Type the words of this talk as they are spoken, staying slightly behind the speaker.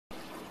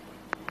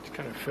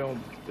kind of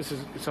film.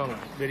 It's on a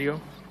video.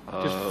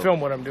 Just film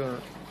what I'm doing,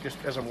 just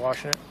as I'm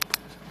washing it.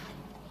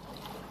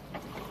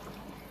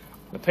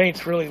 The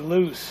paint's really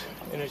loose,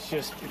 and it's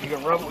just, if you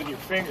can rub it with your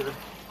finger,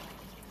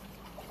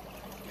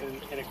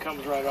 and it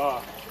comes right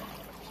off.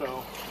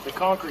 So the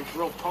concrete's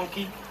real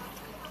punky.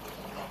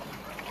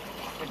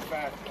 In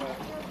fact,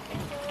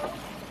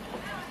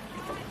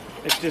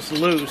 it's just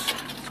loose.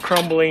 It's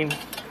crumbling.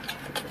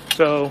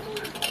 So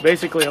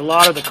basically a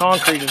lot of the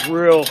concrete is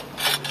real,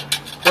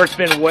 where it's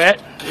been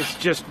wet, it's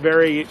just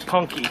very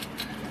punky.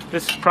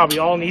 This probably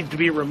all needs to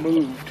be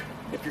removed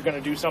if you're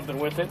going to do something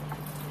with it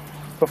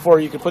before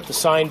you can put the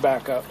sign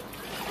back up.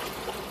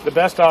 The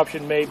best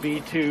option may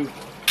be to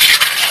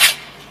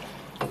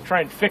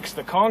try and fix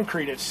the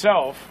concrete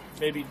itself,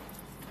 maybe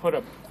put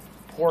a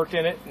port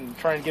in it and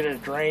try and get it a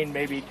drain,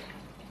 maybe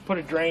put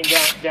a drain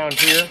down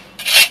here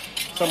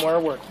somewhere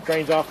where it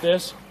drains off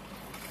this,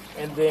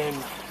 and then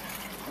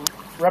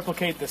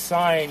replicate the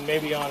sign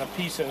maybe on a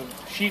piece of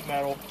sheet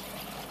metal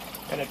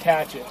and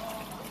attach it.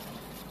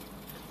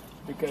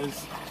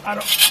 Because I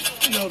don't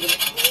know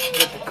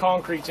that the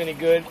concrete's any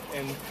good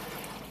and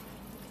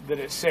that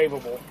it's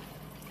savable.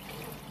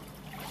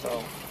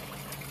 So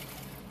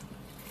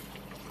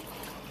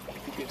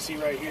you can see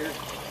right here,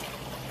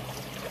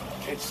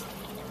 it's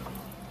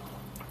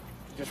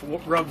just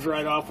rubs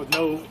right off with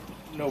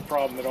no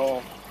problem at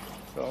all.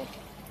 So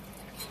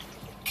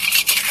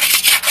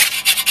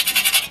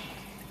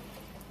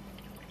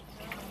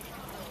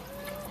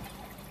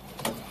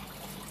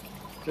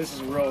this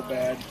is a real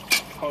bad,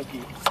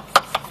 punky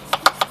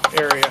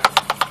area.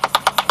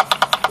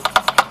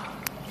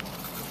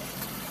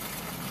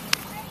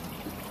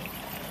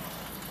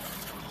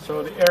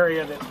 So the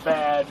area that's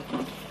bad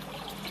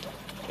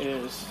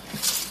is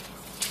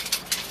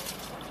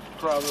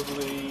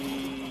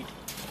probably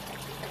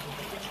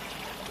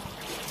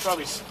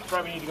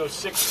need to go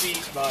 6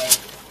 feet by,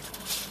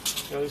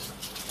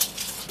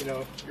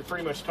 you're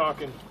pretty much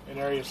talking an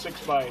area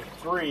 6 by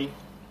 3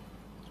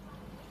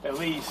 at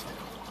least,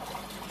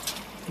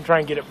 and try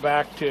and get it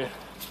back to,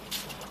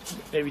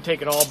 maybe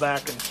take it all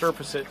back and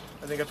surface it.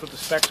 I think that's what the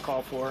specs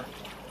call for.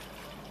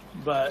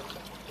 But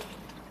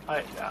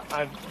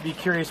I'd be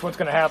curious what's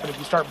going to happen if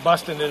you start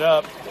busting it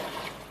up,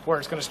 where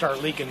it's going to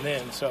start leaking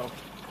then. So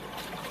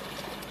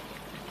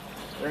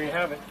there you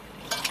have it.